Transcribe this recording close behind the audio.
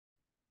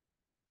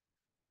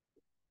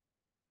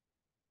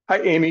Hi,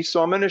 Amy.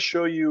 So I'm going to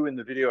show you in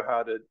the video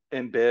how to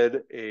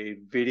embed a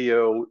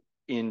video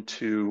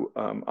onto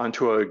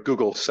a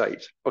Google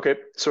site. Okay,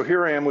 so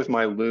here I am with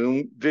my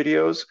Loom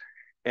videos,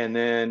 and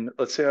then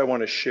let's say I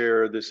want to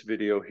share this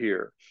video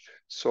here.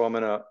 So I'm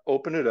going to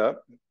open it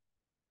up,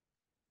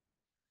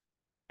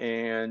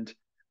 and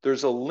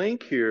there's a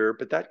link here,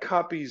 but that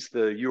copies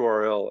the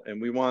URL,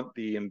 and we want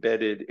the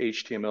embedded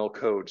HTML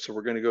code. So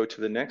we're going to go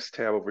to the next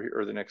tab over here,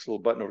 or the next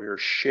little button over here,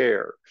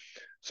 Share.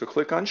 So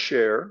click on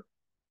Share.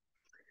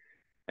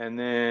 And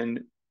then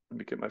let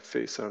me get my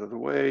face out of the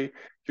way.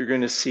 You're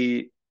going to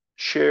see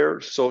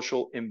share,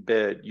 social,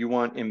 embed. You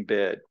want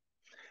embed.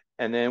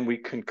 And then we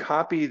can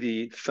copy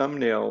the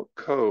thumbnail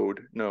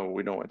code. No,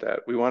 we don't want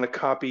that. We want to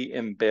copy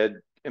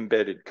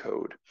embedded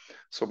code.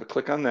 So we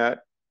click on that.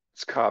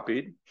 It's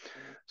copied.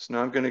 So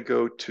now I'm going to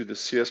go to the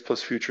CS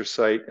Plus Future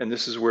site, and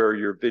this is where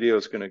your video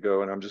is going to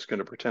go. And I'm just going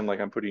to pretend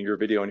like I'm putting your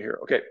video in here.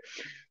 Okay.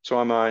 So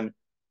I'm on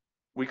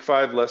week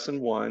 5,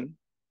 lesson 1,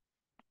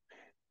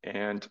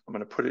 and I'm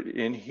going to put it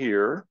in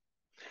here.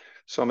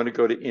 So I'm going to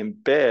go to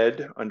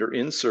embed under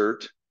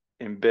insert,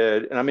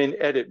 embed, and I'm in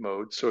edit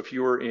mode. So if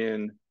you were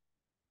in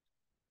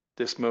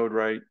this mode,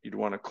 right, you'd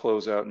want to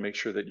close out and make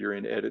sure that you're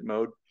in edit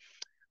mode.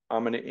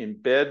 I'm going to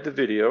embed the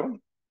video.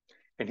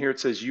 And here it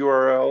says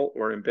URL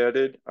or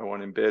embedded. I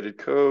want embedded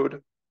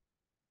code.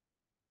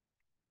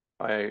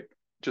 I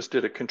just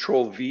did a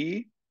Control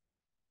V,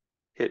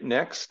 hit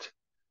next,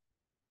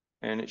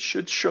 and it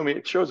should show me,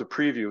 it shows a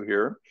preview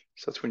here.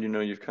 So that's when you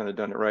know you've kind of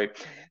done it right.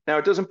 Now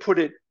it doesn't put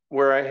it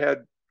where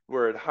it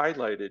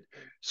highlighted.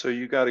 So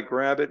you got to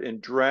grab it and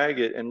drag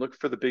it and look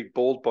for the big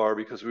bold bar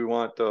because we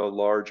want the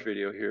large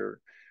video here.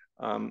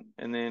 And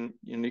then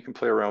you can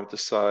play around with the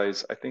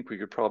size. I think we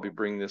could probably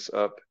bring this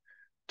up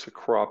to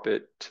crop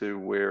it to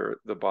where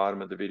the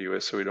bottom of the video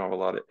is so we don't have a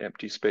lot of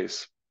empty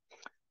space.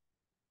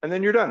 And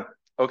then you're done.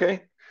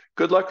 Okay.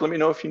 Good luck. Let me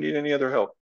know if you need any other help.